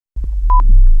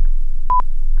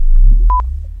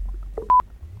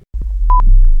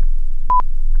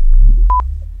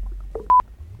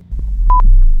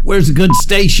Where's a good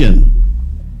station?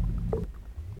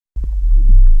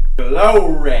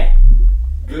 Glory!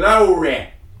 Glory!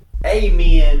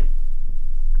 Amen!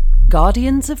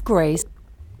 Guardians of Grace.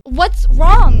 What's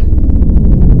wrong?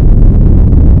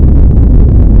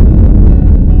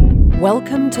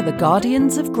 Welcome to the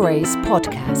Guardians of Grace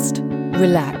podcast.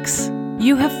 Relax.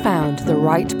 You have found the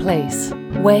right place.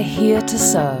 We're here to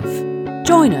serve.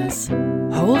 Join us,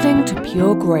 holding to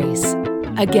pure grace.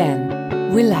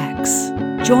 Again, relax.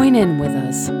 Join in with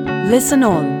us. Listen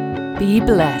on. Be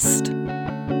blessed.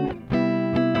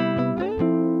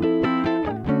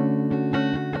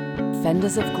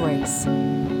 Fenders of Grace.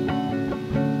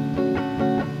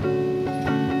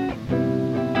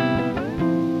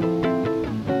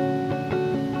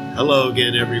 Hello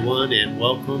again, everyone, and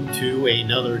welcome to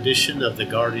another edition of the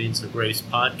Guardians of Grace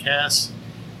podcast.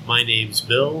 My name's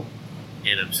Bill,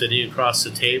 and I'm sitting across the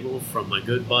table from my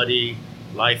good buddy,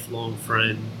 lifelong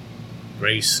friend,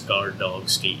 Grace Guard Dog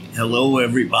Steve. Hello,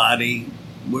 everybody.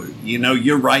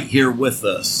 You're right here with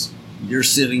us. You're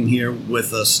sitting here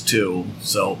with us, too.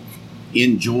 So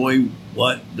enjoy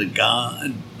what the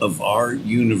God of our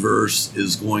universe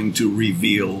is going to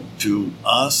reveal to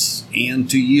us and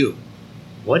to you.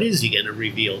 What is he going to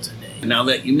reveal today? Now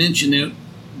that you mention it,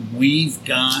 we've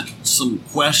got some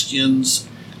questions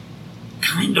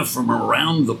kind of from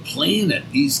around the planet.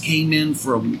 These came in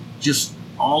from just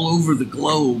all over the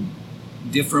globe,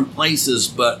 different places.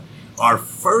 But our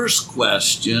first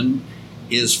question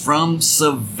is from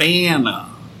Savannah.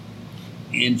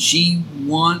 And she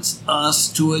wants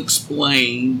us to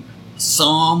explain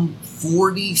Psalm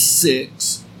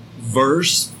 46,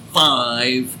 verse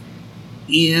 5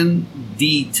 in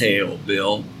detail,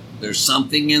 Bill. There's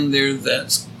something in there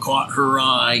that's caught her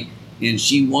eye, and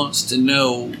she wants to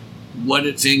know what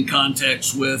it's in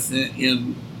context with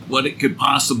and what it could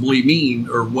possibly mean,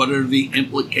 or what are the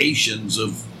implications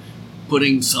of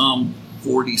putting Psalm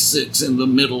 46 in the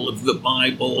middle of the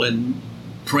Bible and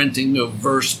printing of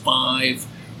verse 5.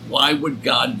 Why would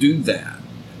God do that?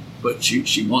 But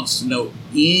she wants to know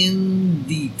in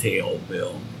detail,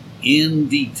 Bill, in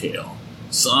detail.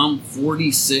 Psalm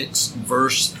 46,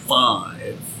 verse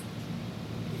 5.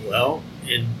 Well,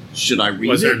 and should I read it?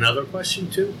 Was there another question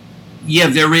too? Yeah,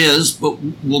 there is, but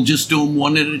we'll just do them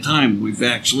one at a time. We've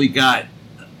actually got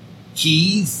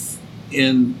Keith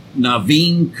and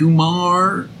Naveen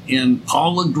Kumar and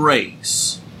Paula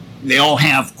Grace. They all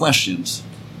have questions.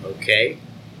 Okay.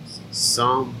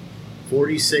 Psalm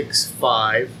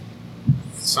 46:5.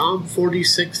 Psalm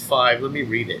 46:5. Let me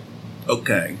read it.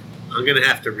 Okay. I'm going to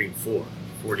have to read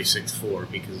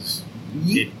 46:4 because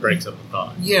it breaks up a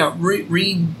thought. Yeah,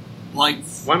 read like.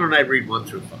 Why don't I read 1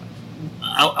 through 5?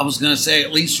 I was going to say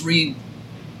at least read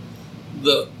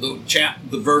the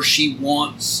verse she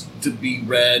wants to be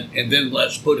read, and then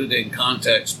let's put it in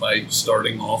context by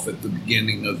starting off at the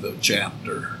beginning of the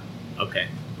chapter. Okay,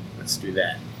 let's do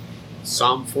that.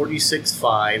 Psalm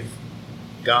 46:5.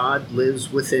 God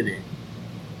lives within it.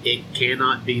 It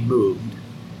cannot be moved.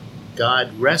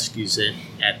 God rescues it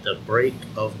at the break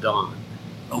of dawn.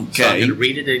 Okay. So I'm going to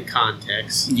read it in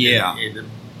context. Yeah. And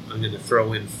I'm going to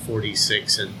throw in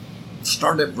 46 and...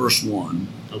 Start at verse 1.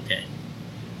 Okay.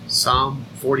 Psalm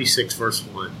 46, verse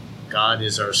 1. God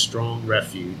is our strong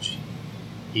refuge.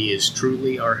 He is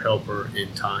truly our helper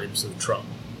in times of trouble.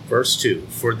 Verse 2.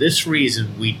 For this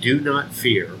reason we do not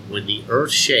fear when the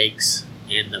earth shakes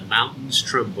and the mountains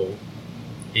tremble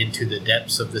into the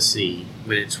depths of the sea,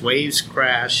 when its waves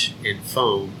crash and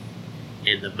foam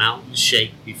and the mountains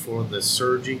shake before the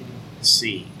surging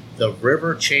sea. The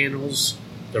river's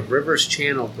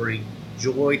channel bring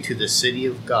joy to the city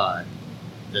of God,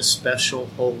 the special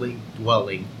holy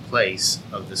dwelling place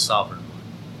of the Sovereign One.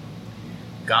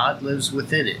 God lives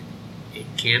within it. It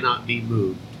cannot be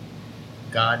moved.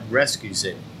 God rescues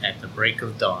it at the break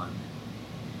of dawn.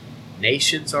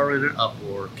 Nations are in an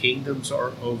uproar. Kingdoms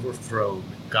are overthrown.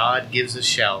 God gives a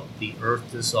shout. The earth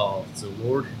dissolves. The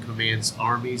Lord who commands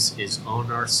armies is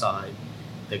on our side.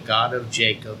 The God of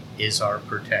Jacob is our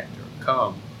protector.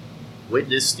 Come,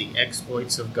 witness the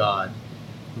exploits of God,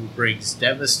 who brings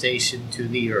devastation to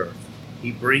the earth.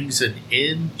 He brings an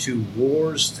end to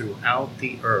wars throughout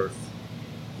the earth.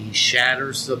 He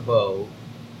shatters the bow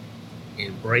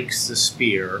and breaks the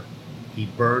spear. He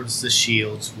burns the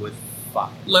shields with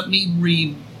fire. Let me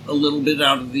read a little bit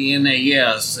out of the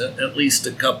NAS, at least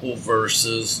a couple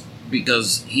verses,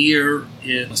 because here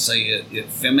it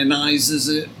feminizes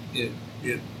it.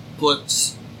 It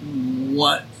puts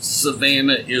what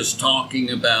Savannah is talking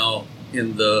about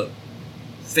in the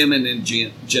feminine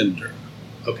gender.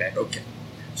 Okay. Okay.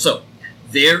 So,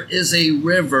 there is a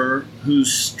river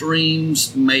whose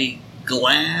streams make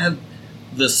glad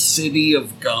the city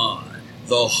of God,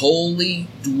 the holy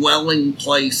dwelling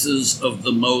places of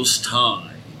the Most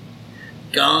High.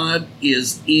 God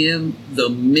is in the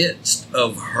midst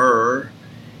of her.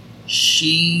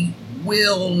 She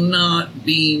will not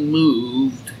be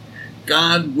moved.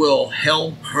 God will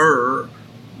help her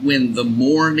when the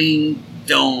morning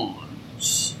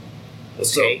dawns. Okay.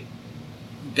 So,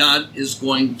 God is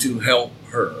going to help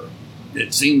her.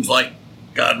 It seems like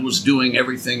God was doing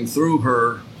everything through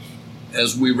her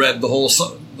as we read the whole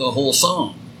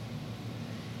song.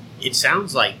 It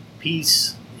sounds like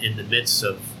peace in the midst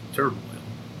of turmoil.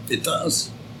 It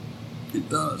does. It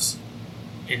does.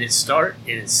 And it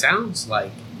sounds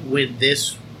like when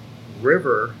this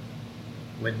river,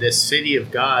 when this city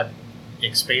of God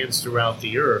expands throughout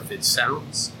the earth, it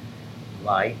sounds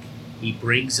like he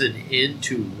brings an end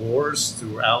to wars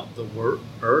throughout the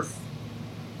earth.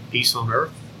 Peace on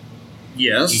earth.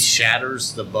 Yes. He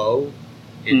shatters the bow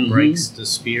and breaks the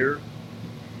spear.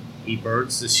 He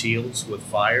burns the shields with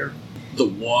fire. The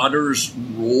waters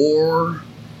roar.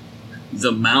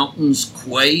 The mountains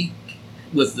quake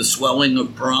with the swelling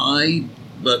of pride.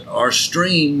 But our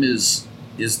stream is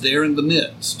there in the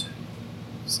midst.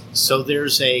 So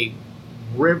there's a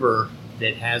river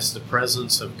that has the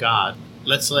presence of God.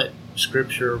 Let's let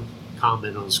Scripture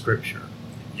comment on Scripture.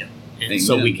 Yeah. And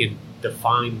so we can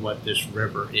define what this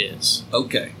river is.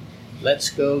 Okay. Let's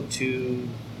go to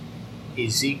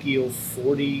Ezekiel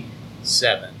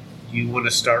 47. Do you want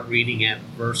to start reading at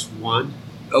verse 1?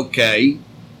 Okay.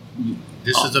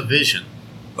 This is a vision.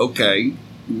 Okay.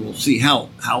 We'll see how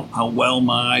well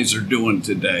my eyes are doing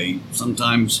today.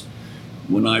 Sometimes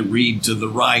when I read to the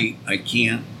right, I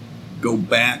can't go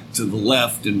back to the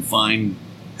left and find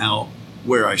out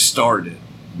where I started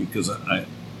because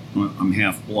I'm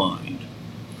half blind.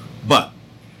 But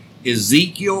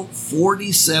Ezekiel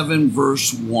 47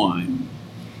 verse 1,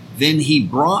 then he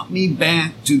brought me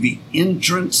back to the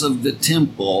entrance of the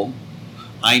temple.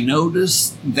 I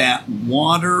noticed that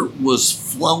water was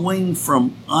flowing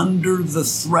from under the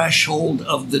threshold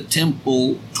of the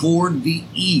temple toward the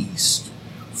east,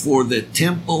 for the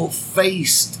temple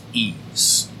faced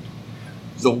east.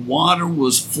 The water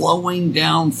was flowing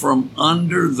down from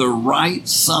under the right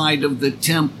side of the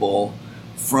temple,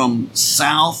 from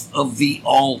south of the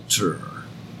altar.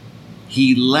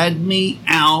 He led me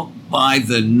out by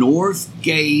the north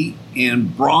gate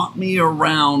and brought me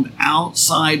around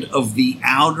outside of the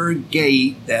outer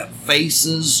gate that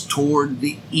faces toward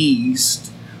the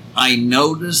east. I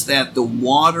noticed that the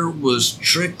water was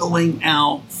trickling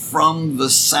out from the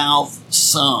south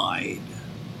side.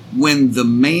 When the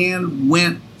man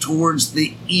went towards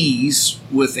the east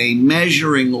with a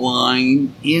measuring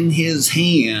line in his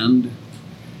hand,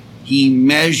 he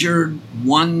measured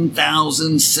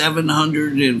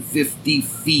 1,750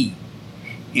 feet,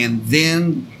 and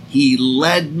then he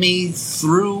led me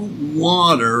through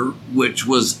water which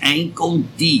was ankle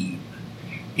deep,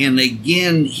 and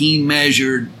again he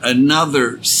measured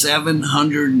another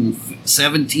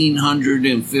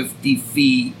 1,750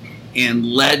 feet and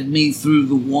led me through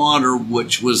the water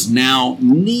which was now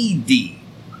knee deep.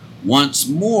 Once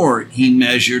more he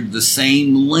measured the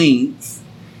same length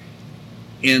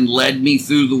and led me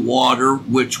through the water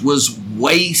which was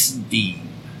waist deep.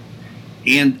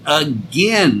 And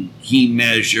again he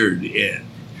measured it.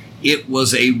 It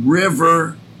was a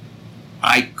river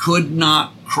I could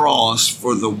not cross,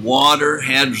 for the water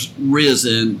had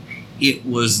risen. It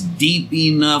was deep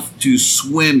enough to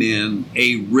swim in,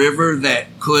 a river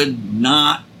that could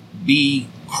not be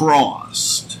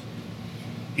crossed.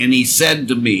 And he said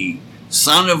to me,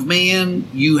 Son of man,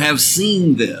 you have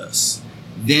seen this.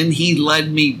 Then he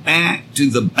led me back to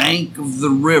the bank of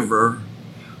the river.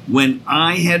 When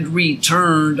I had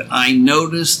returned, I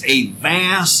noticed a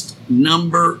vast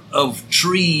number of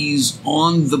trees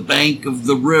on the bank of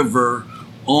the river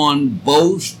on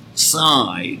both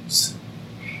sides.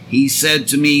 He said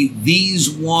to me, these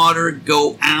waters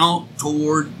go out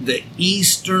toward the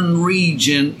eastern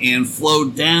region and flow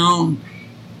down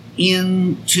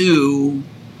into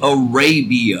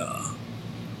Arabia.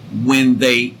 When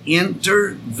they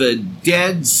enter the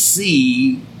Dead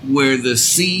Sea, where the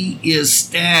sea is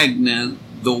stagnant,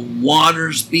 the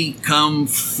waters become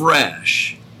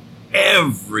fresh.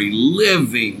 Every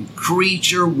living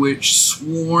creature which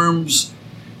swarms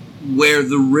where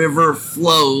the river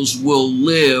flows will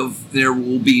live. There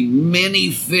will be many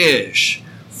fish,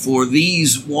 for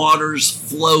these waters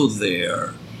flow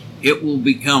there. It will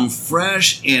become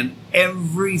fresh, and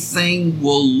everything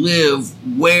will live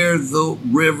where the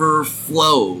river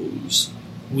flows.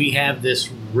 We have this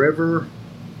river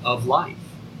of life.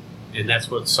 And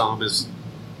that's what Psalmist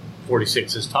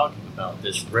 46 is talking about,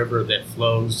 this river that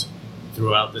flows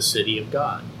throughout the city of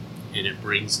God, and it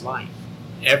brings life.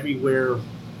 Everywhere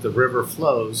the river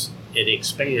flows, it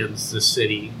expands the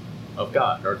city of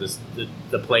God, or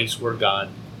the place where God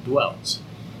dwells.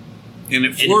 And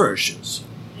it flourishes.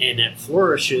 And it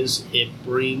flourishes, it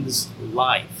brings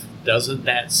life. Doesn't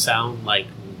that sound like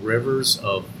rivers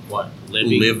of what?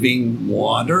 Living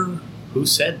water? Who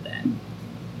said that?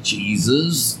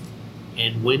 Jesus.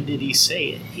 And when did he say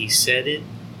it? He said it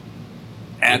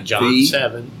At in John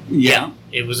 7. Yeah.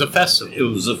 It was a festival. It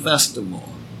was a festival.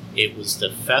 It was the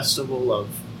Festival of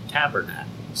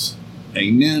Tabernacles.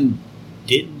 Amen.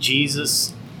 Didn't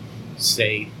Jesus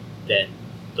say that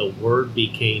the Word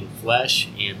became flesh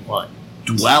and what?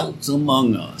 Dwelt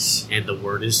among us. And the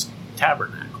word is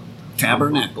tabernacled.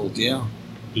 Tabernacled, yeah.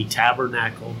 He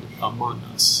tabernacled among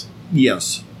us.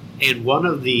 Yes. And one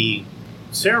of the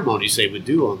ceremonies they would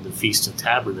do on the Feast of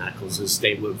Tabernacles is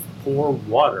they would pour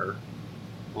water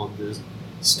on the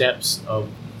steps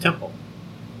of the temple.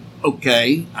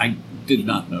 Okay, I did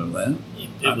not know that.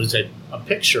 It was a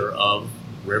picture of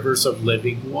rivers of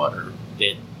living water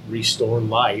that restore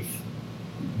life.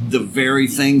 The very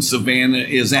thing Savannah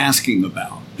is asking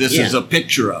about. This is a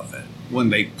picture of it. When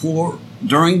they pour,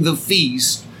 during the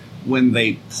feast, when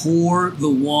they pour the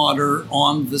water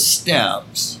on the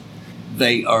steps,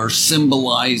 they are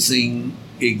symbolizing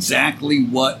exactly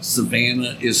what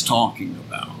Savannah is talking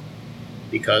about.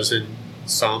 Because in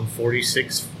Psalm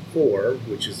 46:4,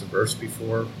 which is the verse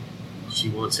before she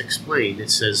wants explained,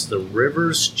 it says, "The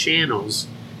river's channels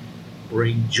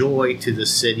bring joy to the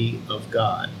city of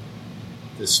God,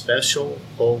 the special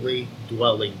holy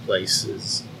dwelling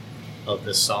places of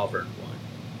the Sovereign One.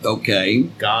 Okay.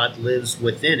 God lives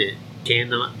within it,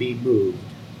 cannot be moved.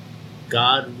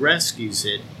 God rescues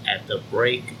it at the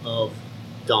break of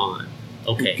dawn."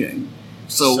 Okay.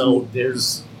 So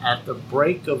there's, at the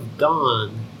break of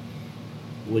dawn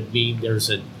would mean there's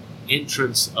an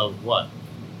entrance of what?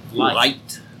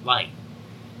 Light.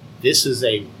 This is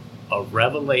a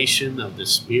revelation of the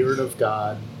Spirit of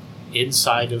God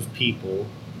inside of people,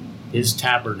 his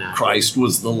tabernacle. Christ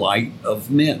was the light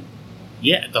of men.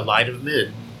 Yeah, the light of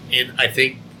men. And I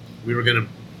think we were going to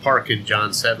park in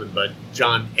John 7, but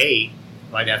John 8,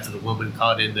 right after the woman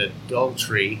caught in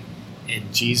adultery,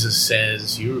 and Jesus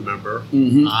says, you remember,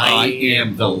 I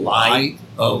am the light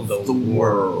of the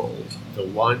world. The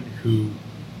one who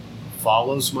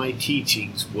follows my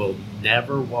teachings will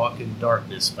never walk in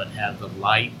darkness, but have the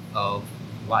light of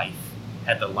life,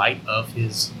 have the light of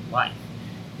his life.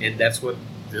 And that's what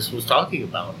this was talking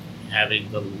about,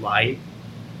 having the light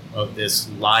of this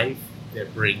life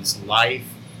that brings life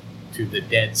to the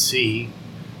Dead Sea,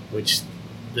 which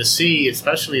the sea,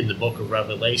 especially in the book of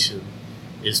Revelation,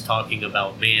 is talking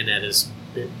about man at his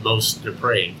most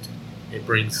depraved. It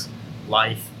brings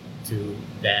life to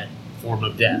that form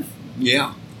of death.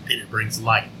 Yeah. And it brings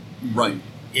light. Right.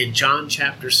 In John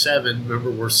chapter 7,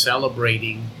 remember, we're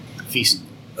celebrating Feast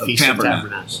of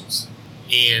Tabernacles.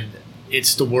 And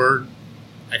it's the word,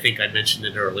 I think I mentioned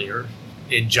it earlier,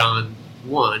 in John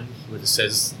 1, where it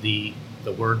says the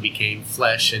word became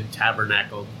flesh and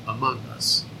tabernacled among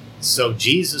us. So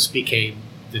Jesus became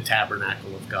the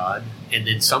tabernacle of God, and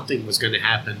then something was going to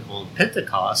happen on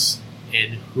Pentecost,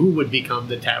 and who would become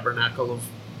the tabernacle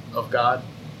of God?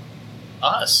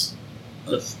 Us.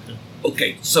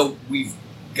 Okay, so we've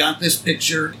got this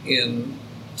picture in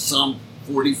Psalm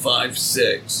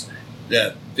 45:6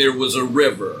 that there was a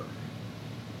river,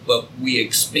 but we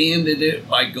expanded it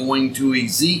by going to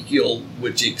Ezekiel,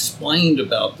 which explained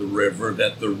about the river,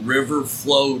 that the river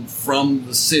flowed from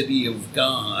the city of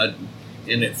God,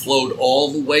 and it flowed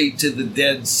all the way to the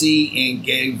Dead Sea and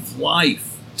gave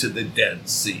life to the Dead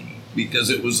Sea, because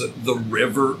it was the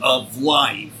river of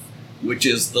life, which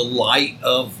is the light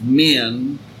of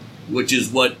men, which is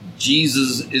what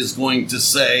Jesus is going to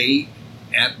say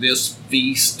at this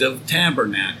Feast of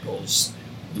Tabernacles,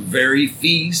 the very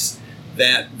feast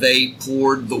that they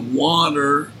poured the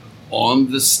water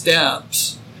on the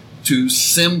steps to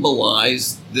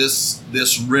symbolize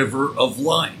this river of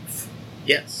life.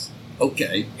 Yes.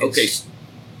 Okay.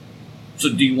 So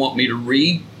do you want me to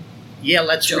read? Yeah,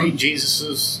 let's John? read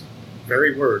Jesus'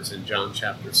 very words in John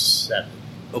chapter 7.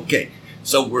 Okay.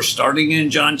 So we're starting in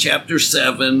John chapter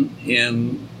 7,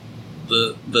 and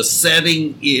the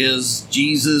setting is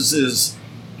Jesus is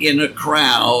in a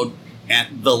crowd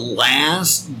at the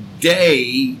last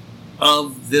day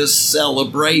of this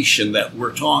celebration that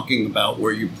we're talking about,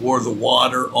 where you pour the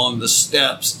water on the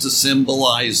steps to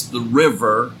symbolize the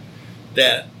river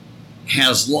that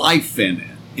has life in it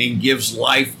and gives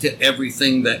life to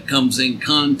everything that comes in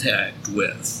contact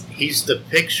with. He's the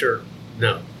picture.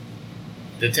 No.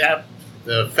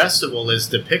 The festival is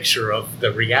the picture of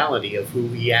the reality of who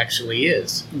he actually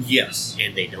is. Yes.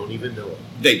 And they don't even know it.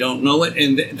 They don't know it,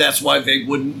 and that's why they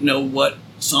wouldn't know what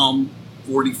Psalm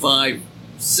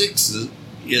 45:6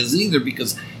 is either,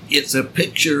 because it's a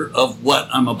picture of what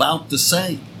I'm about to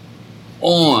say.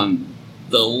 On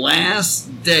the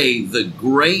last day, the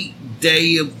great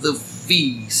day of the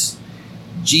feast,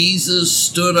 Jesus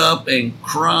stood up and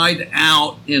cried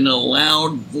out in a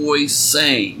loud voice,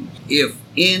 saying, "If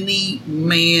any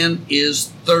man is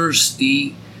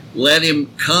thirsty, let him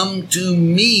come to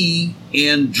me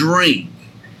and drink.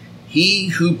 He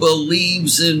who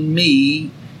believes in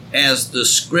me, as the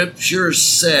scripture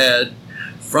said,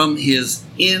 from his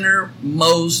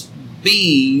innermost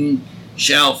being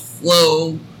shall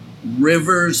flow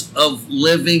rivers of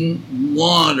living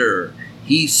water."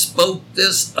 He spoke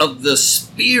this of the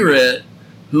Spirit,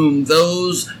 whom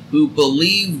those who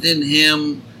believed in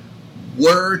him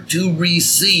were to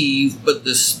receive, but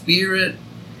the Spirit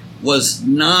was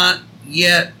not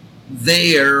yet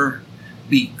there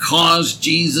because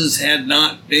Jesus had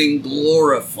not been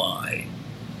glorified.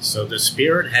 So the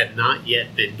Spirit had not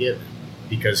yet been given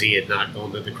because he had not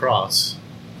gone to the cross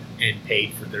and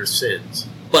paid for their sins.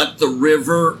 But the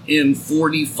river in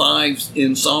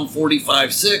Psalm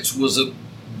 45:6 was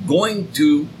going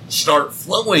to start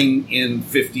flowing in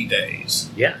 50 days.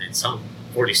 Yeah, in Psalm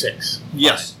 46.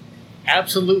 Yes.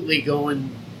 Absolutely going,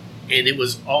 and it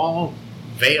was all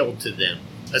veiled to them,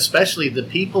 especially the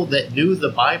people that knew the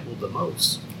Bible the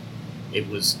most.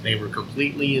 They were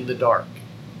completely in the dark.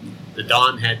 The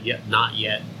dawn had not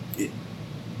yet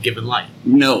given light.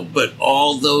 No, but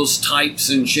all those types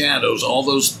and shadows, all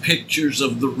those pictures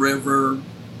of the river,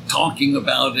 talking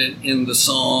about it in the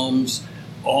Psalms,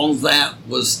 all that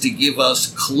was to give us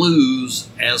clues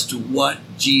as to what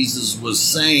Jesus was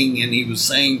saying. And he was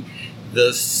saying,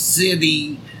 the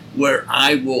city where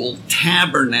I will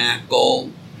tabernacle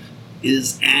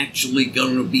is actually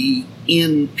going to be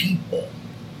in people.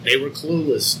 They were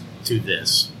clueless to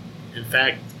this. In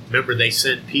fact, remember, they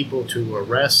sent people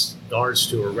guards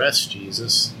to arrest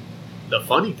Jesus. The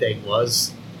funny thing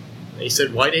was, they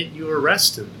said, "Why didn't you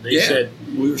arrest him?" And they said,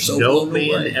 we were so "No blown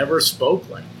man away. ever spoke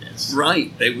like this."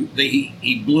 Right.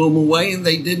 He blew them away, and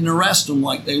they didn't arrest them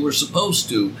like they were supposed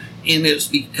to. And it's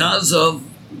because of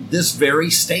this very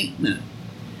statement.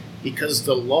 Because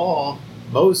the law,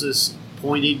 Moses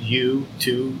pointed you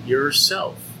to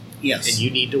yourself. Yes. And you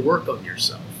need to work on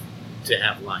yourself to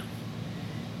have life.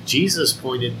 Jesus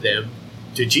pointed them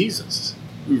to Jesus.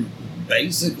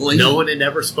 Basically. No one had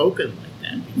ever spoken like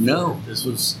that before. No. This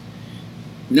was...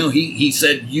 No, he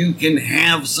said you can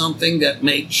have something that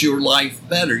makes your life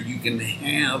better. You can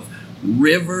have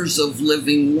rivers of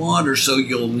living water so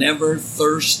you'll never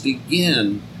thirst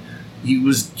again. He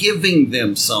was giving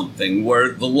them something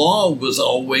where the law was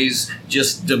always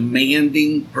just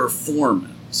demanding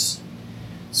performance.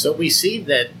 So we see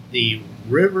that the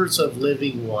rivers of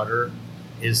living water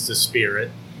is the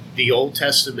Spirit. The Old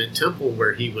Testament temple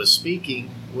where he was speaking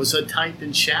was a type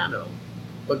and shadow.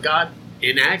 But God,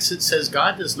 in Acts it says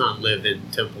God does not live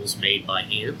in temples made by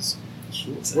hands.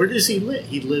 Where does he live?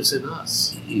 He lives in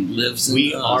us. He lives in us.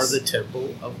 We are the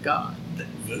temple of God.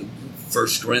 1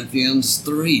 Corinthians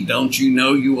 3, don't you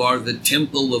know you are the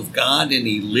temple of God and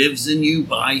he lives in you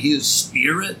by his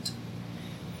Spirit?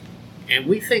 And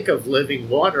we think of living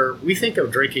water, we think of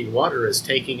drinking water as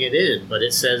taking it in, but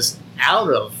it says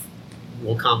out of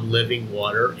will come living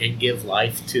water and give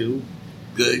life to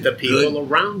the people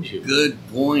around you. Good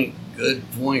point.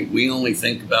 We only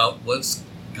think about what's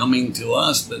coming to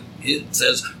us, but it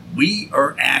says we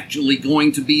are actually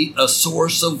going to be a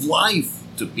source of life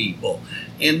to people.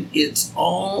 And it's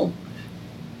all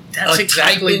That's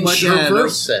exactly what your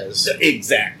verse says.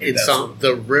 Exactly. It's on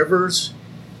the rivers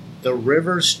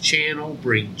channel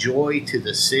bring joy to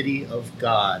the city of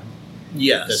God.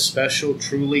 Yes. The special,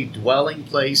 truly dwelling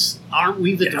place. Aren't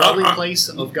we the dwelling place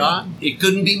of God? It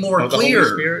couldn't be more of the clear.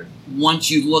 Holy Spirit?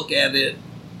 Once you look at it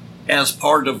as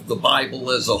part of the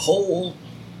Bible as a whole,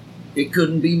 it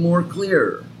couldn't be more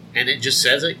clear. And it just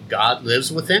says it, God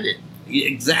lives within it.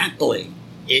 Exactly.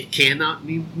 It cannot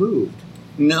be moved.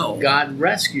 No. God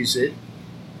rescues it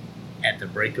at the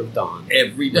break of dawn.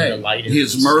 Every day. When the light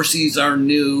His is. mercies are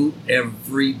new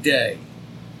every day.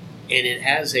 And it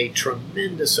has a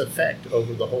tremendous effect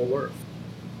over the whole earth.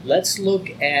 Let's look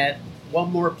at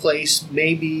one more place.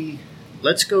 Maybe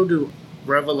let's go to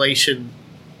Revelation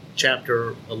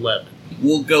chapter 11.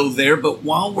 We'll go there, but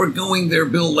while we're going there,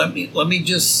 Bill, let me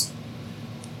just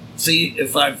see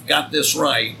if I've got this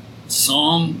right.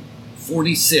 Psalm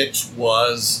 46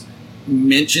 was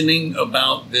mentioning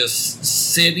about this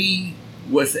city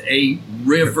with a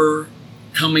river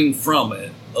coming from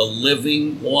it, a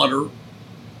living water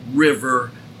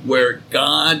river where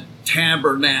God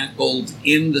tabernacled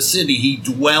in the city. He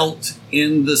dwelt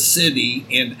in the city,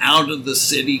 and out of the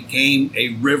city came a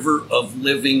river of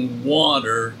living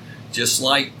water, just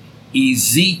like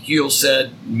Ezekiel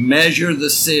said, measure the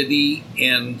city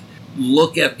and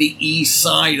look at the east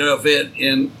side of it,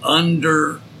 and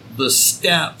under the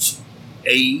steps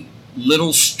a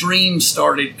little stream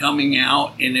started coming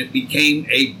out, and it became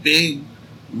a big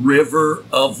river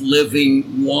of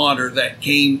living water that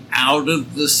came out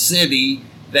of the city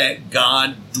that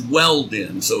God dwelled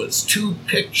in. So it's two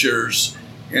pictures,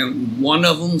 and one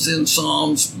of them's in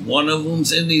Psalms, one of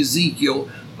them's in Ezekiel,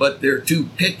 but they're two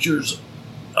pictures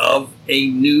of a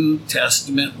New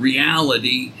Testament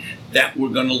reality that we're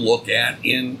going to look at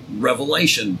in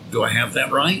Revelation. Do I have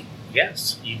that right?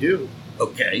 Yes, you do.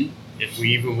 Okay. If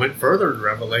we even went further in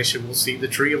Revelation, we'll see the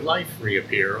tree of life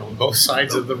reappear on both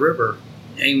sides of the river.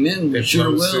 Amen. We that sure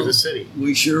flows will. through the city.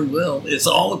 We sure will. It's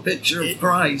all a picture of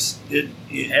Christ.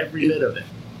 Every bit of it.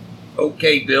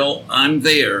 Okay, Bill, I'm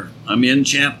there. I'm in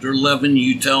chapter 11.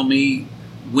 You tell me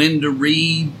when to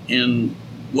read and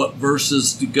what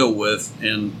verses to go with,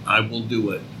 and I will do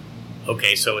it.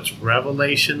 Okay, so it's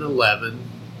Revelation 11.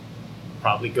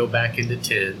 Probably go back into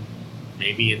 10,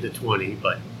 maybe into 20,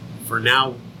 but for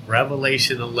now,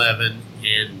 Revelation 11,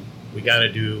 and we got to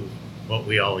do what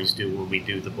we always do when we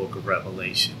do the book of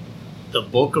Revelation. The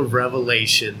book of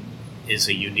Revelation is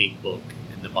a unique book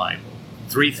in the Bible.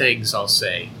 Three things I'll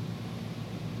say,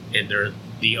 and they're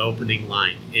the opening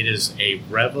line. It is a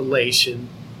revelation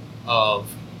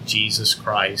of Jesus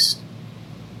Christ.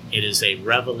 It is a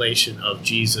revelation of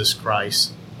Jesus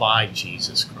Christ by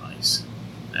Jesus Christ.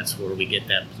 That's where we get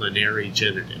that plenary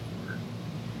genitive word.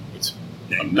 It's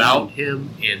about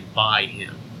him and by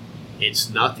him. It's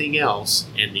nothing else.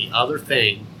 And the other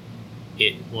thing,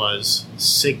 it was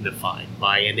signified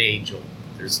by an angel.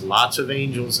 There's lots of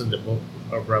angels in the book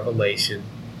of Revelation.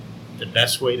 The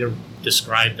best way to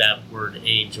describe that word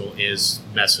angel is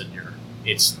messenger.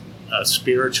 It's a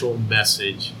spiritual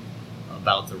message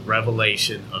about the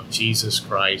revelation of Jesus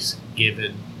Christ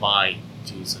given by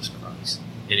Jesus Christ.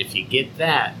 And if you get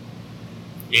that,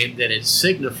 and that it's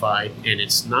signified, and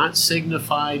it's not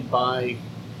signified by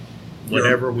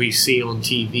whatever we see on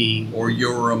TV or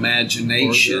your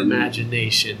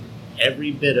imagination.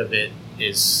 Every bit of it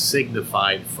is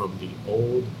signified from the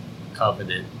Old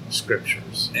Covenant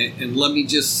scriptures. And let me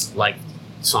just, like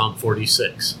Psalm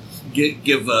 46.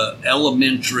 Give a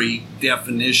elementary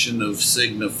definition of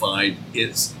signified.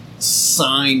 It's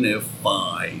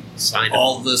signified.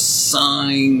 All the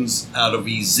signs out of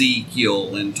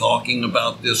Ezekiel and talking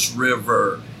about this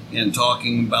river and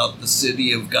talking about the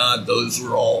city of God, those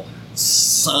are all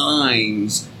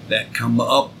signs that come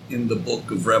up in the book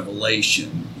of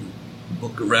Revelation. The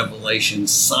book of Revelation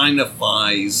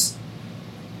signifies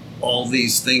all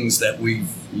these things that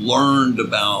we've learned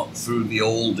about through the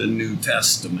Old and New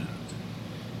Testament.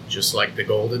 Just like the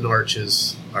golden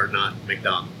arches are not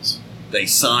McDonald's. They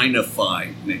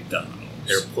signify McDonald's.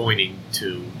 They're pointing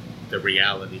to the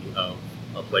reality of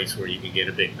a place where you can get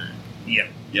a Big Mac.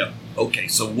 Yep. Okay,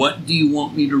 so what do you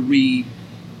want me to read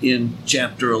in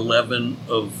chapter 11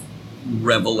 of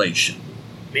Revelation?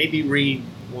 Maybe read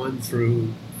 1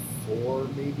 through 4,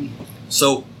 maybe.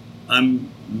 So I'm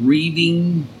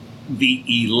reading the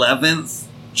 11th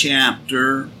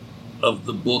chapter of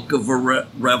the book of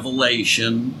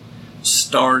Revelation,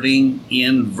 starting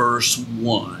in verse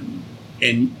 1.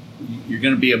 And you're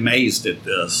going to be amazed at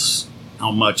this,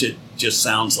 how much it just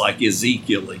sounds like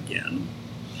Ezekiel again.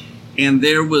 And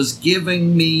there was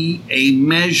given me a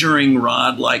measuring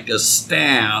rod like a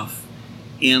staff,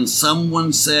 and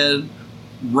someone said,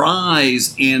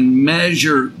 "Rise and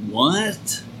measure,"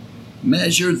 what?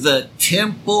 Measure the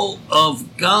temple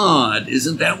of God.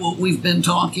 Isn't that what we've been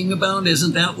talking about?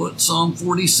 Isn't that what Psalm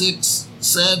 46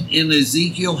 said? And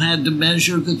Ezekiel had to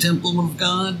measure the temple of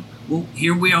God? Well,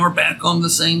 here we are back on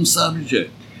the same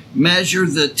subject. Measure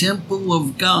the temple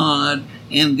of God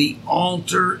and the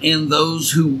altar and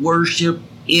those who worship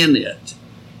in it.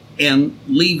 And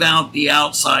leave out the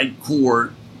outside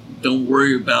court. Don't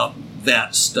worry about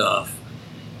that stuff.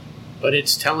 But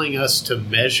it's telling us to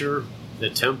measure the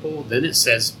temple. Then it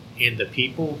says, and the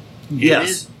people.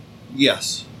 Yes.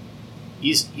 Yes.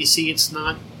 You see, it's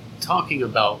not talking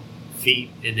about feet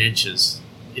and inches.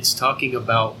 It's talking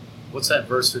about, what's that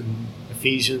verse in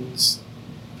Ephesians,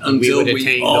 until would we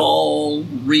attain all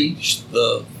reach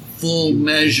the full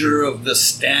measure of the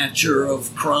stature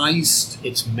of Christ.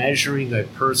 it's measuring a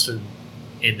person,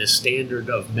 and the standard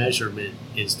of measurement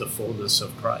is the fullness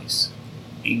of Christ.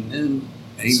 Amen.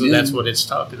 Amen. So that's what it's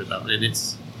talking about, and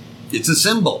it's a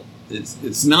symbol.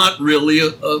 It's not really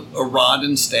a rod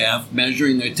and staff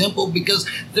measuring a temple, because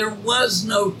there was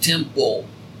no temple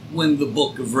when the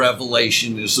book of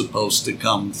Revelation is supposed to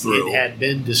come through. it had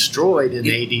been destroyed in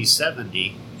AD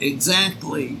 70.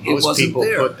 Exactly. It Most wasn't people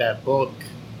there. put that book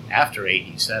after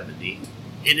AD 70,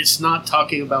 and it's not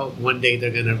talking about one day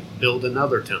they're going to build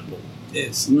another temple.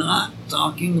 It's not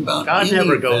talking about God any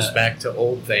never of goes that. back to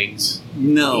old things.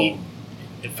 No.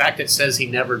 In fact, it says he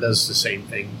never does the same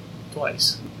thing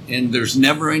twice. And there's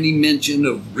never any mention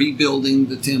of rebuilding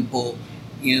the temple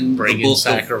in Bringing the book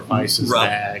sacrifices of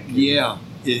back. Yeah,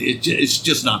 it's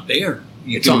just not there.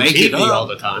 You It's can on make TV it up all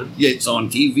the time. Yeah, it's on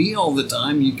TV all the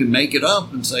time. You can make it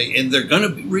up and say, and they're going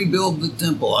to rebuild the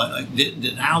temple. Did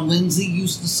Hal Lindsey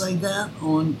used to say that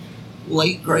on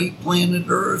Late Great Planet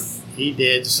Earth? He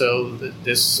did, so that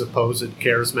this supposed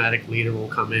charismatic leader will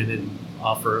come in and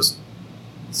offer us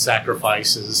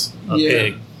sacrifices, a Yeah.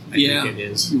 pig. I Yeah. think it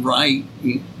is. Right,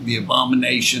 the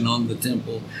abomination on the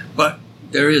temple. But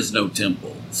there is no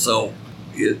temple. So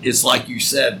it's like you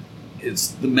said, it's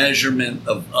the measurement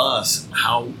of us,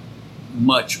 how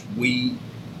much we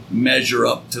measure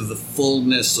up to the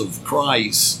fullness of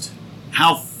Christ.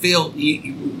 How filled,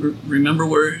 remember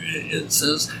where it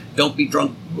says, don't be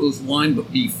drunk with wine,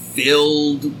 but be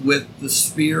filled with the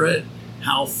Spirit?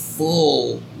 How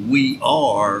full we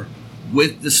are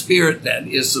with the Spirit that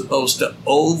is supposed to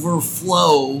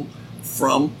overflow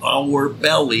from our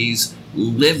bellies,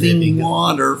 living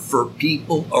water for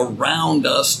people around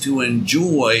us to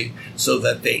enjoy, so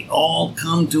that they all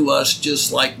come to us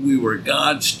just like we were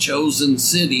God's chosen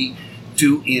city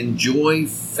to enjoy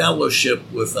fellowship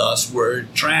with us. We're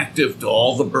attractive to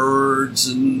all the birds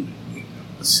and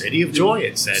The city of joy,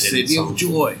 it said. City in of Psalm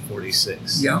joy.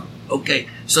 46. Yeah. Okay.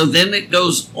 So then it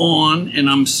goes on, and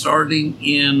I'm starting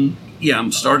in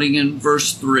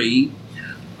verse 3.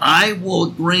 I will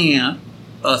grant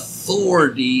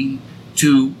authority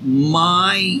to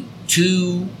my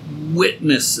 2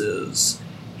 witnesses,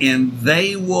 and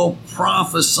they will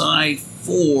prophesy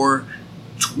for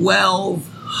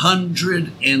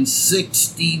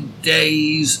 1260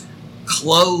 days,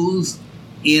 clothed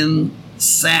in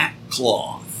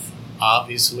sackcloth.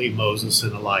 Obviously, Moses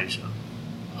and Elijah.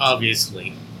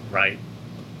 Obviously, right?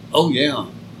 Oh, yeah.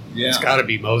 Yeah. It's got to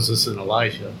be Moses and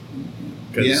Elijah.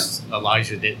 Because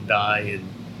Elijah didn't die, and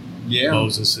Yeah.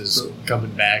 Moses is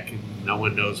coming back, and no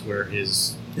one knows where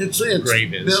his It's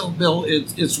grave is. Bill,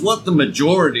 it's what the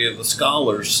majority of the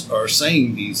scholars are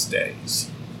saying these days.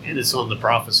 And it's on the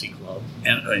Prophecy Club.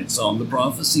 And it's on the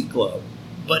Prophecy Club.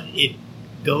 But it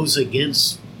goes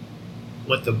against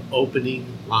what the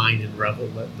opening line in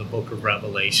the book of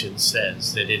Revelation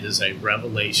says, that it is a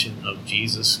revelation of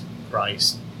Jesus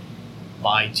Christ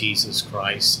by Jesus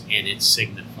Christ, and it's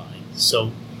signified.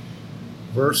 So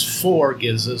verse 4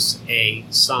 gives us a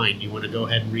sign. You want to go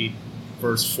ahead and read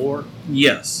verse 4?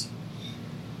 Yes.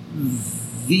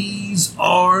 These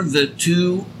are the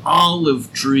 2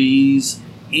 olive trees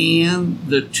and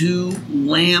the 2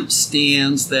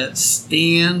 lampstands that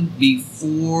stand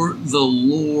before the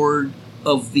Lord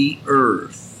of the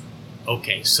earth.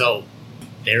 Okay, so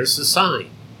there's the sign.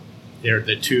 They're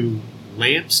the 2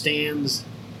 lampstands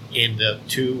and the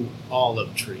 2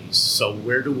 olive trees. So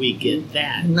where do we get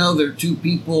that? No, they're 2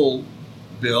 people,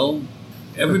 Bill.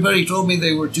 Everybody told me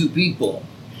they were 2 people.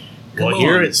 Well, Come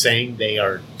here on. it's saying they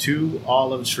are 2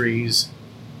 olive trees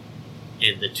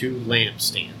and the 2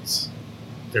 lampstands.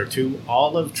 They're 2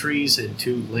 olive trees and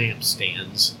 2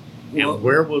 lampstands. Well- And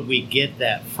where would we get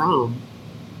that from?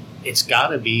 It's got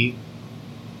to be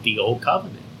the Old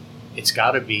Covenant. It's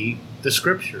got to be the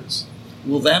Scriptures.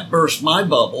 Well, that burst my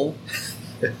bubble.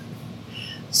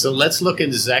 So let's look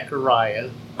into Zechariah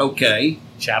Okay.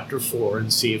 chapter 4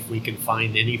 and see if we can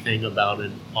find anything about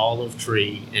an olive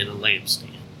tree and a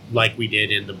lampstand, like we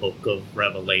did in the book of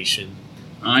Revelation.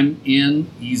 I'm in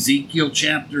Ezekiel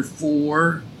chapter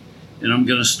 4, and I'm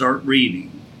going to start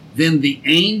reading. Then the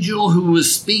angel who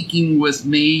was speaking with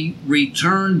me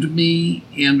returned me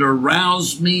and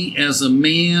aroused me as a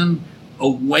man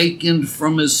awakened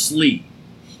from his sleep.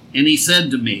 And he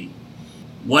said to me,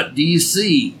 "What do you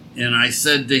see?" And I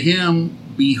said to him,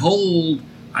 "Behold,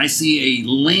 I see a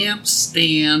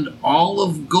lampstand all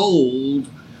of gold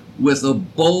with a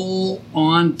bowl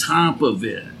on top of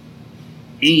it,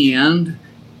 and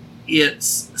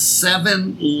its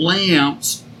 7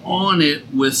 lamps on it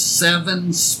with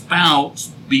 7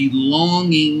 spouts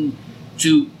belonging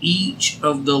to each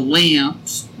of the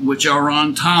lamps which are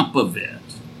on top of it.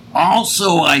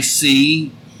 Also I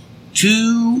see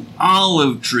 2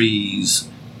 olive trees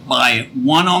by it,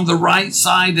 one on the right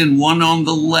side and one on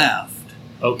the left.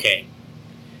 Okay.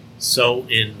 So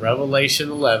in Revelation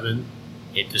 11,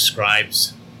 it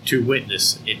describes 2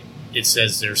 witnesses. It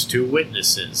says there's 2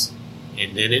 witnesses.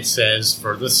 And then it says,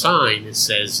 for the sign, it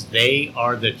says, they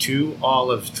are the 2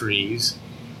 olive trees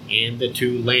and the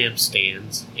 2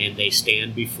 lampstands, and they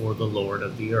stand before the Lord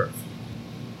of the earth.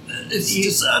 It's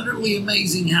just utterly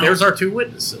amazing how... There's our 2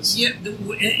 witnesses. Yeah,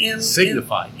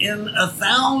 signified. In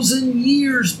 1,000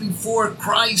 years before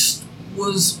Christ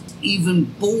was even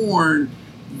born,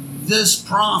 this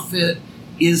prophet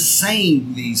is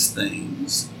saying these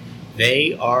things.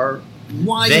 They are...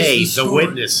 Why they, is the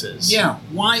witnesses. Yeah.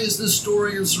 Why is the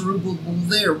story of Zerubbabel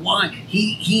there? Why?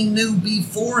 He knew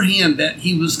beforehand that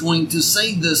he was going to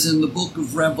say this in the book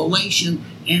of Revelation,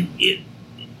 and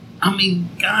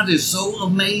God is so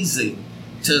amazing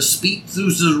to speak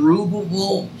through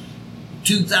Zerubbabel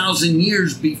 2,000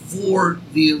 years before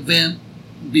the event,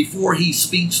 before he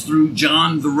speaks through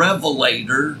John the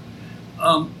Revelator,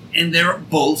 and they're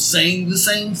both saying the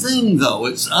same thing, though.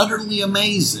 It's utterly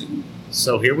amazing.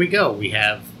 So here we go. We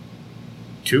have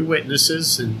 2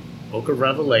 witnesses in the book of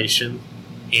Revelation,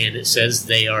 and it says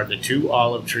they are the 2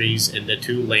 olive trees and the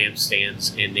 2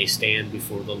 lampstands, and they stand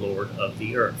before the Lord of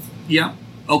the earth. Yeah.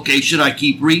 Okay, should I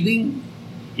keep reading?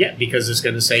 Yeah, because it's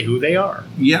going to say who they are.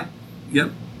 Yep.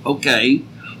 Okay.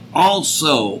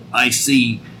 Also, I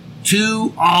see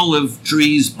 2 olive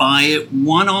trees by it,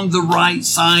 one on the right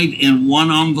side and one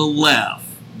on the left.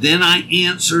 Then I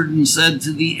answered and said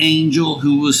to the angel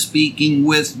who was speaking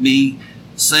with me,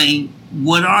 saying,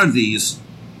 what are these?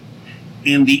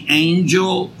 And the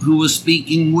angel who was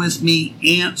speaking with me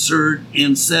answered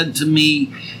and said to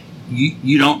me,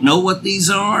 you don't know what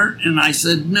these are? And I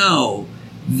said, no.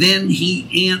 Then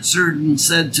he answered and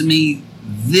said to me,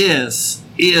 this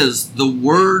is the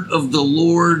word of the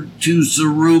Lord to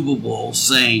Zerubbabel,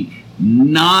 saying,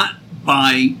 not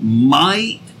by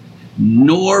might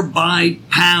nor by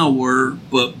power,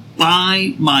 but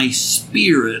by my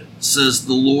Spirit, says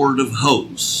the Lord of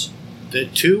hosts. The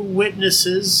 2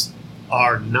 witnesses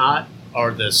are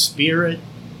the Spirit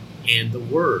and the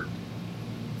Word.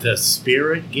 The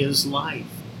Spirit gives life.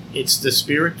 It's the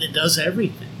Spirit that does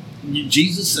everything.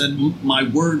 Jesus said, my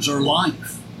words are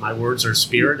life. My words are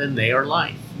spirit and they are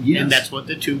life. Yes. And that's what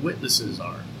the 2 witnesses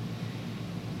are.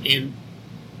 And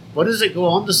what does it go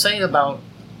on to say about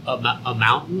a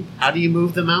mountain? How do you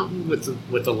move the mountain? With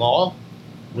the law?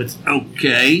 With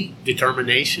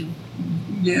determination?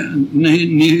 Yeah, no.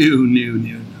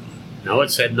 No, it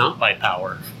said not by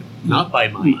power, not by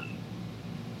might,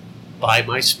 by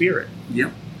my Spirit.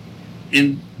 Yep.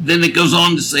 And then it goes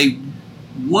on to say,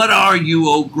 what are you,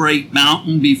 O great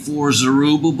mountain, before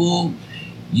Zerubbabel?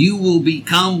 You will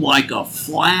become like a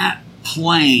flat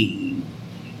plain.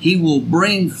 He will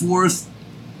bring forth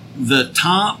the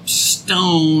top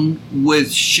stone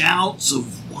with shouts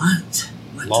of what?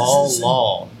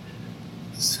 Law.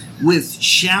 With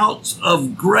shouts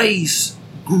of grace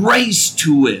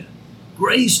to it.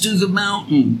 Grace to the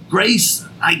mountain. Grace,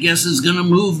 I guess, is going to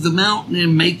move the mountain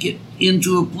and make it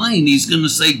into a plain. He's going to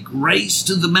say grace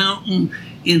to the mountain,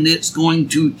 and it's going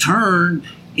to turn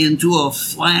into a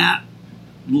flat,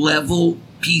 level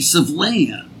piece of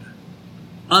land.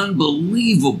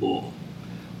 Unbelievable.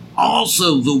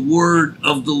 Also, the word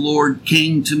of the Lord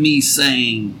came to me,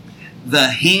 saying, the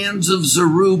hands of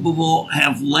Zerubbabel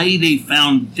have laid a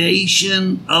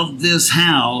foundation of this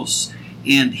house,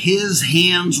 and his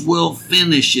hands will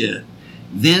finish it.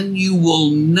 Then you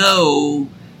will know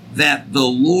that the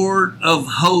Lord of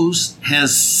hosts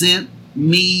has sent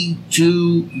me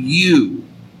to you.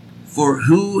 For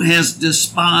who has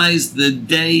despised the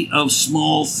day of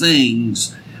small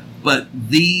things? But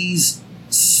these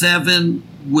 7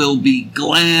 will be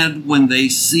glad when they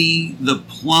see the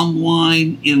plumb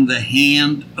line in the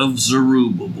hand of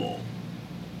Zerubbabel.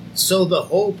 So the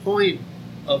whole point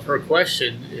of her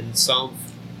question in Psalm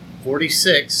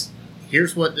 46,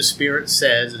 here's what the Spirit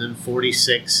says in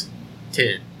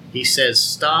 46:10. He says,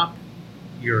 stop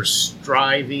your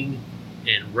striving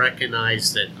and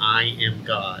recognize that I am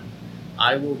God.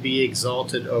 I will be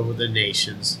exalted over the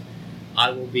nations.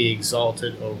 I will be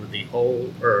exalted over the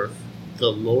whole earth.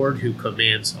 The Lord who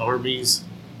commands armies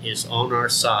is on our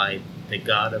side. The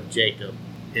God of Jacob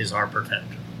is our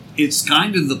protector. It's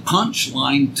kind of the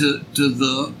punchline to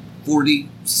the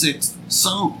 46th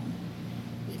Psalm.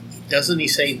 Doesn't he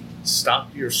say,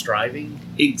 stop your striving?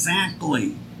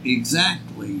 Exactly.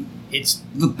 It's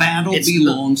The battle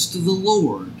belongs to the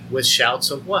Lord. with shouts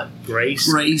of what?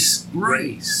 Grace. Grace,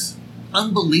 grace.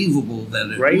 Unbelievable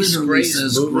that it Grace, literally grace,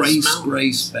 says move us grace, mountains.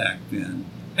 grace back then.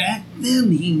 Back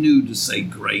then he knew to say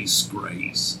grace,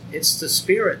 grace. It's the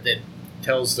Spirit that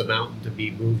tells the mountain to be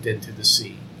moved into the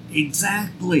sea.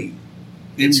 Exactly.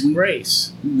 It's And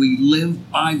grace. we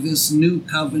live by this new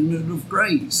covenant of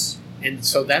grace. And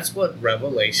so that's what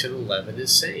Revelation 11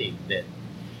 is saying, that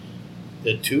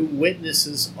the two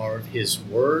witnesses are His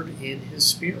Word and His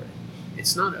Spirit.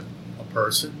 It's not a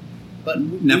person, but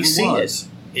Never we see was.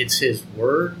 it. It's His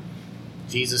Word.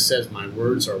 Jesus says, my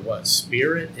words are what?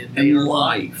 Spirit, and they And are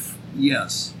life.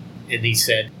 Yes. And He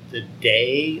said, the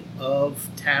day of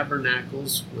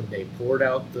tabernacles, when they poured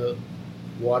out the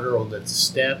water on the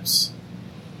steps,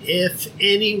 if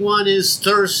anyone is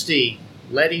thirsty,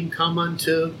 let him come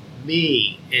unto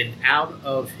me, and out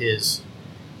of his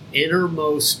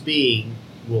innermost being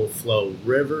will flow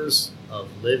rivers of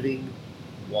living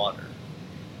water.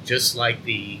 Just like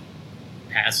the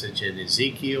passage in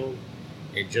Ezekiel,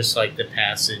 and just like the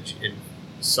passage in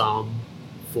Psalm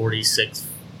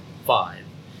 46:5.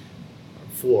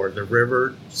 For the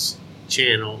river's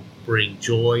channel bring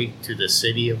joy to the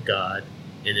city of God,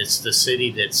 and it's the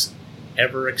city that's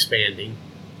ever expanding,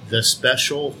 the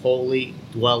special holy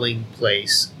dwelling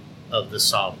place of the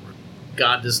sovereign.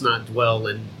 God does not dwell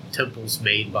in temples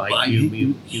made by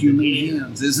human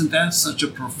hands. Isn't that such a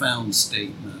profound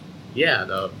statement? Yeah,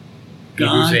 the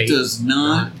God Hebrews 8, does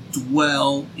not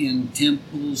dwell in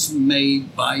temples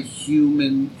made by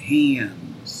human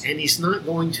hands. and He's not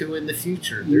going to in the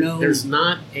future. No. There's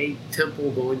not a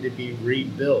temple going to be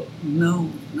rebuilt.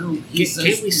 No. He says,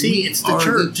 Can't we see it's the are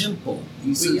church? the temple. He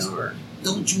We says, are.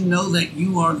 don't you know that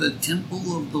you are the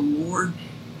temple of the Lord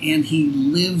and He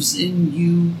lives in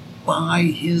you by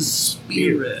His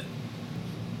Spirit?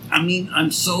 I mean,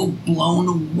 I'm so blown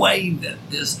away that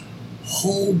this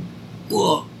whole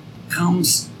book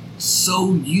comes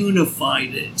so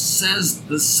unified. It says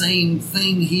the same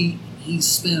thing. He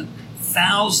spent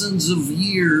thousands of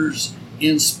years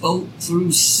and spoke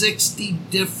through 60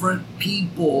 different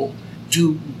people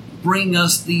to bring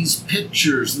us these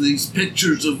pictures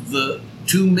of the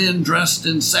two men dressed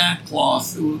in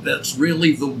sackcloth. That's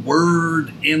really the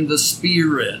Word and the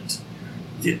Spirit.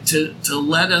 To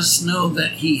let us know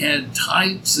that He had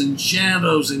types and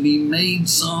shadows, and He made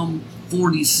Psalm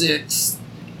 46,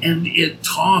 and it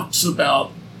talks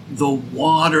about the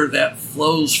water that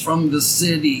flows from the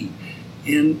city.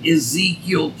 And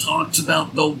Ezekiel talks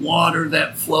about the water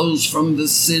that flows from the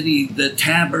city, the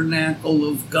tabernacle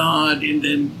of God. And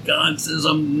then God says,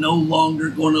 I'm no longer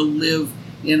going to live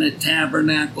in a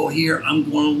tabernacle here. I'm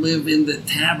going to live in the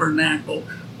tabernacle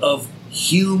of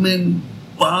human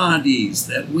bodies,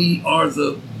 that we are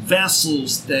the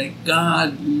vessels that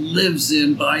God lives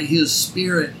in by His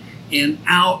Spirit. And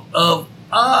out of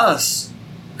us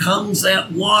comes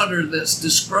that water that's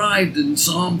described in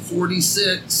Psalm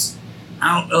 46.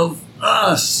 Out of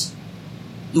us,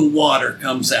 the water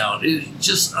comes out. It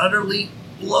just utterly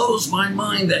blows my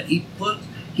mind that He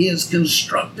has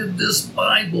constructed this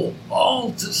Bible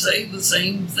all to say the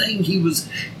same thing. He was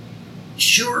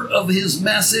sure of His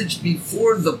message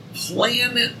before the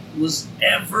planet was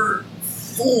ever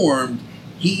formed.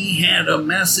 He had a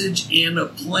message and a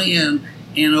plan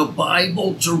and a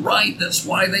Bible to write. That's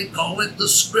why they call it the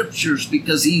Scriptures,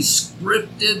 because He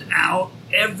scripted out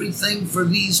everything for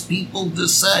these people to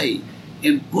say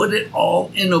and put it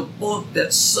all in a book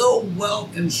that's so well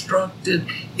constructed.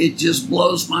 It just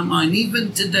blows my mind.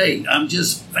 Even today, I'm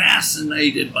just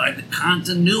fascinated by the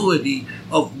continuity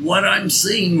of what I'm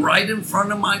seeing right in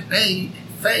front of my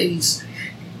face.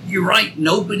 You're right,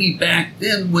 nobody back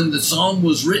then when the psalm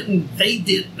was written, they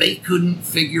couldn't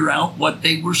figure out what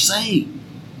they were saying.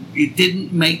 It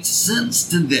didn't make sense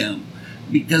to them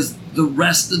because the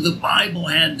rest of the Bible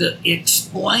had to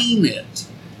explain it.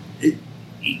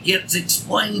 It gets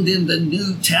explained in the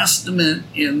New Testament,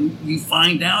 and you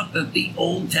find out that the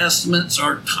Old Testaments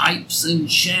are types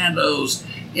and shadows.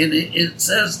 And it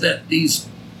says that these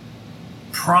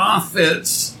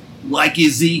prophets, like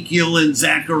Ezekiel and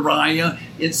Zechariah,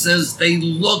 it says they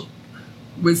looked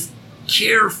with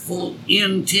careful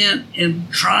intent and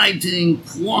tried to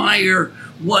inquire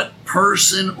what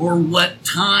person or what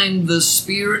time the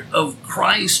Spirit of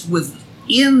Christ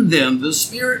within them, the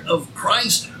Spirit of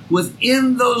Christ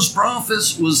within those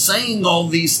prophets was saying all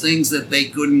these things that they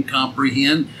couldn't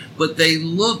comprehend, but they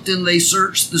looked and they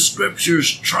searched the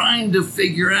Scriptures trying to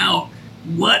figure out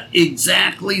what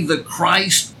exactly the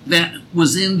Christ that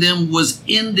was in them was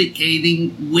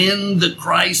indicating when the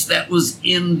Christ that was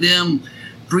in them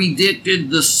predicted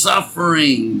the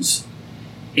sufferings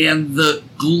and the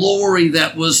glory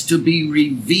that was to be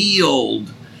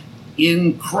revealed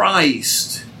in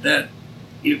Christ, that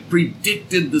it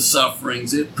predicted the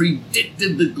sufferings, it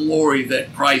predicted the glory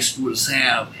that Christ was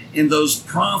have. And those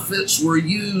prophets were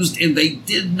used, and they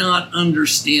did not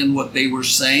understand what they were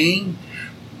saying.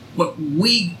 But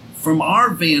we, from our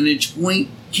vantage point,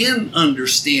 can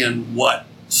understand what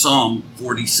Psalm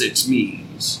 46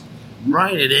 means.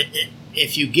 Right, and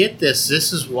if you get this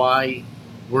is why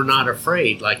we're not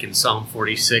afraid. Like in Psalm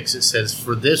 46, it says,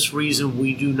 "For this reason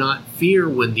we do not fear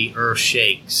when the earth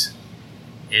shakes,"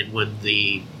 and when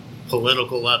the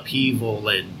political upheaval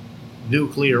and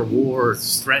nuclear war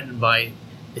is threatened by,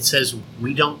 it says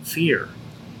we don't fear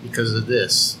because of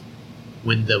this.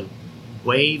 When the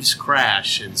waves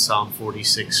crash in Psalm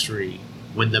 46:3,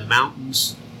 when the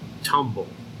mountains tumble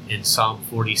in Psalm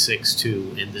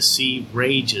 46:2, and the sea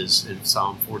rages in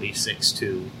Psalm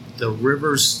 46:2, the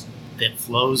rivers that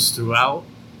flows throughout,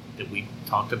 that we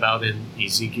talked about in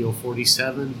Ezekiel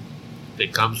 47,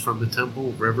 that comes from the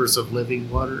temple, rivers of living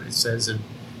water, it says in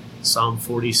Psalm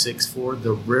 46:4,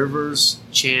 the rivers,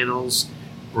 channels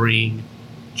bring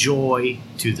joy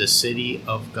to the city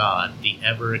of God, the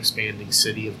ever-expanding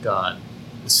city of God.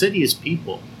 The city is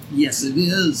people. Yes, it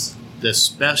is. The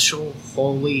special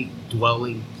holy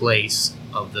dwelling place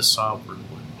of the sovereign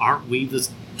one. Aren't we the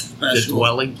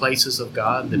dwelling places of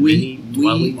God? The many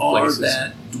dwelling places. We are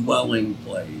that dwelling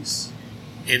place.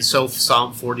 And so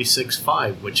Psalm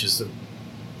 46:5, which is the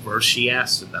verse she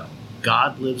asked about,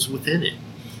 God lives within it.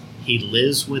 He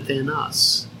lives within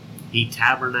us. He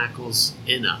tabernacles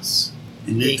in us.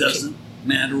 And it doesn't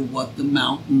matter what the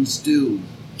mountains do.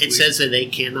 It says that they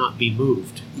cannot be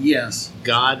moved. Yes.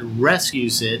 God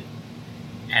rescues it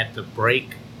at the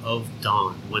break of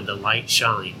dawn, when the light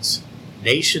shines.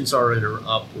 Nations are in an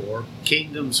uproar,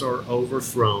 kingdoms are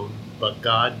overthrown, but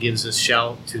God gives a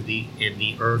shout and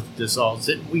the earth dissolves.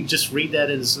 Didn't we just read that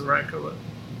in Zerubbabel?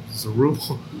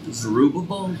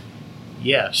 Zerubbabel?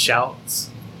 Yeah, shouts,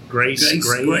 grace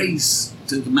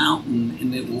to the mountain,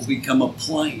 and it will become a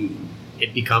plain.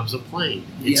 It becomes a plain.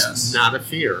 It's not a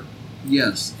fear.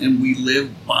 Yes, and we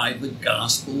live by the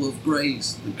gospel of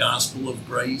grace and the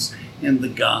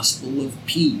gospel of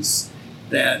peace,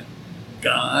 that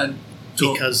God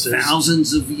took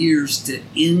thousands of years to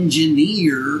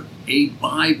engineer a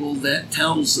Bible that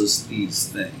tells us these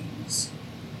things.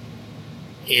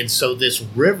 And so this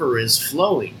river is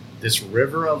flowing, this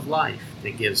river of life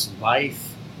that gives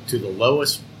life to the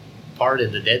lowest part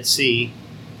in the Dead Sea.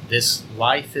 This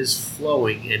life is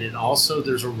flowing, and then also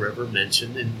there's a river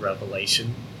mentioned in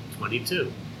Revelation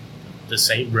 22. The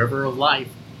same river of life.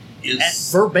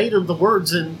 Verbatim, the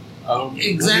words in...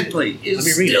 exactly.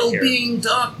 It's still being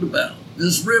talked about.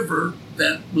 This river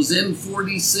that was in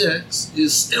 46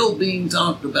 is still being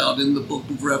talked about in the book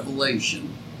of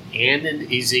Revelation. And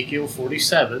in Ezekiel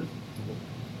 47,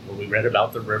 when we read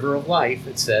about the river of life,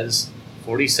 it says...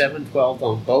 47:12,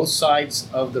 on both sides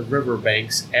of the river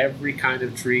banks, every kind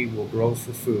of tree will grow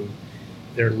for food.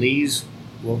 Their leaves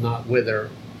will not wither,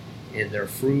 and their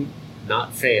fruit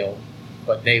not fail,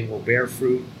 but they will bear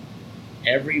fruit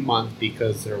every month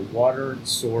because their water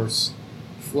source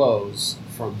flows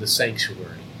from the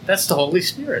sanctuary. That's the Holy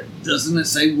Spirit. Doesn't it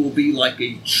say we'll be like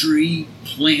a tree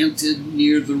planted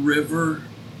near the river?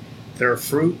 Their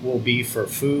fruit will be for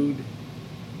food,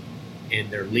 and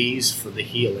their leaves for the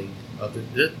healing.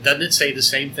 Doesn't it say the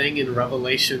same thing in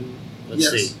Revelation? Let's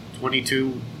see,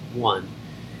 22:1.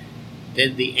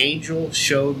 Then the angel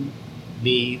showed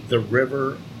me the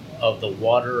river of the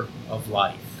water of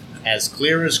life, as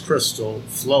clear as crystal,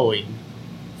 flowing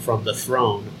from the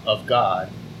throne of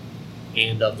God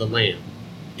and of the Lamb,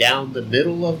 down the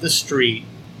middle of the street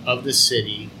of the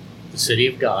city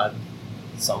of God,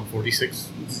 Psalm 46.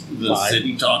 The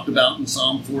city talked about in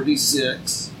Psalm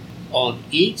 46. On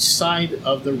each side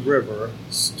of the river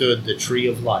stood the tree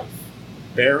of life,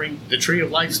 bearing the tree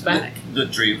of life's back. The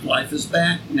tree of life is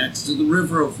back next to the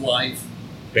river of life,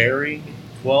 bearing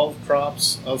 12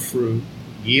 crops of fruit,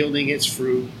 yielding its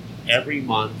fruit every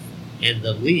month, and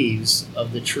the leaves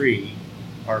of the tree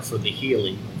are for the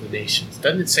healing of the nations.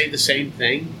 Doesn't it say the same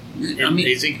thing in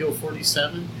Ezekiel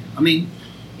 47?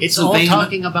 It's all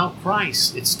talking about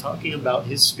Christ. It's talking about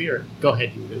His Spirit. Go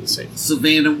ahead, you were going to say.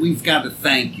 Savannah, we've got to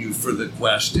thank you for the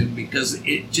question, because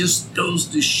it just goes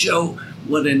to show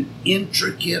what an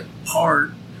intricate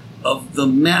part of the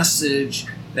message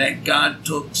that God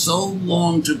took so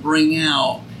long to bring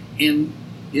out and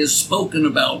is spoken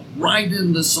about right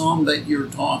in the psalm that you're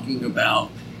talking about.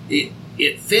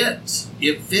 It fits.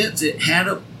 It had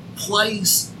a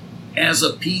place as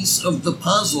a piece of the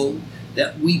puzzle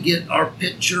that we get our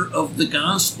picture of the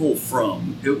gospel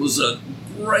from. It was a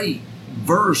great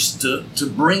verse to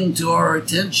bring to our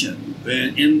attention.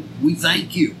 And we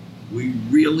thank you. We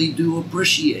really do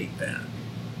appreciate that.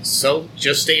 So,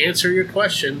 just to answer your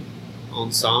question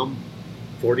on Psalm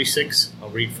 46, I'll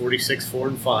read 46, 4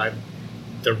 and 5.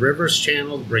 The rivers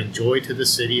channeled bring joy to the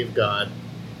city of God,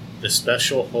 the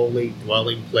special holy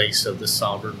dwelling place of the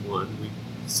Sovereign One. We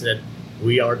said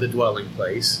we are the dwelling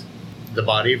place, the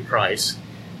body of Christ.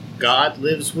 God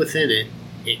lives within it.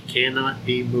 It cannot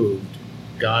be moved.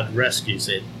 God rescues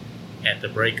it at the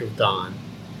break of dawn.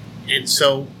 And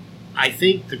so I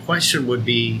think the question would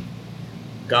be,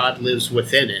 God lives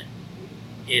within it.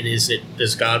 And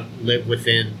does God live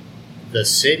within the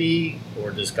city,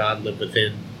 or does God live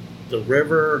within the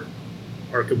river,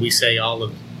 or could we say all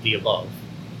of the above?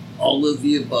 All of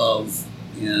the above,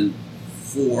 and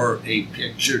for a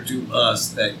picture to us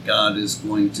that God is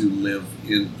going to live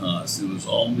in us. It was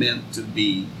all meant to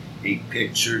be a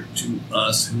picture to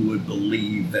us who would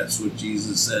believe. That's what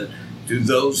Jesus said. To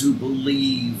those who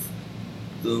believe,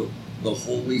 the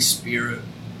Holy Spirit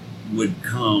would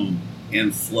come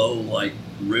and flow like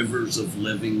rivers of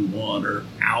living water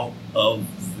out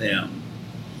of them.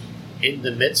 In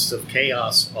the midst of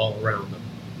chaos all around them.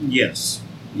 Yes.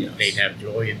 Yes. They'd have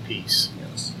joy and peace.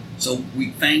 Yes. So we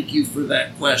thank you for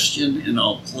that question, and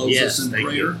I'll close us in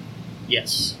prayer. You.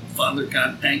 Yes. Father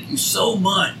God, thank you so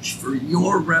much for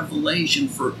your revelation,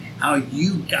 for how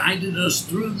you guided us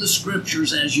through the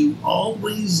scriptures as you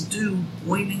always do,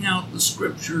 pointing out the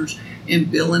scriptures. And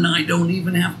Bill and I don't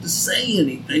even have to say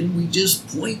anything. We just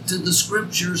point to the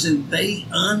scriptures and they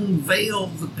unveil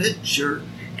the picture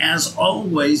as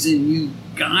always, and you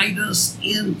guide us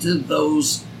into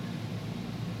those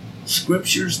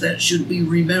scriptures that should be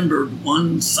remembered,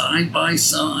 one side by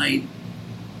side.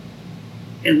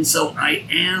 And so I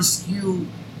ask you,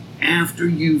 after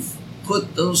you've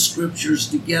put those scriptures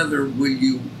together, will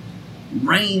you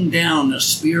rain down a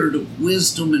spirit of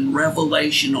wisdom and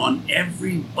revelation on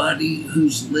everybody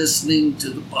who's listening to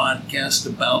the podcast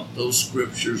about those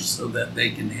scriptures, so that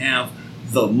they can have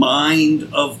the mind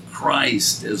of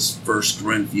Christ, as 1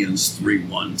 Corinthians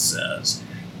 3:1 says,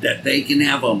 that they can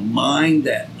have a mind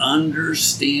that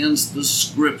understands the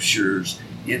scriptures,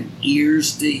 and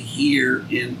ears to hear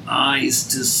and eyes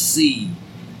to see.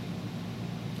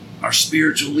 Our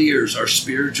spiritual ears, our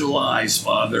spiritual eyes,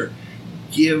 Father,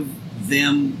 give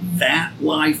them that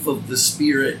life of the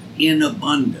Spirit in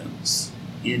abundance.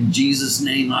 In Jesus'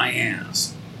 name I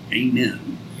ask.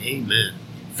 Amen. Amen.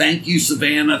 Thank you,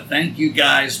 Savannah. Thank you,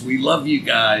 guys. We love you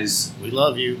guys. We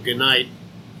love you. Good night.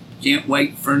 Can't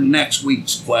wait for next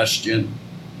week's question.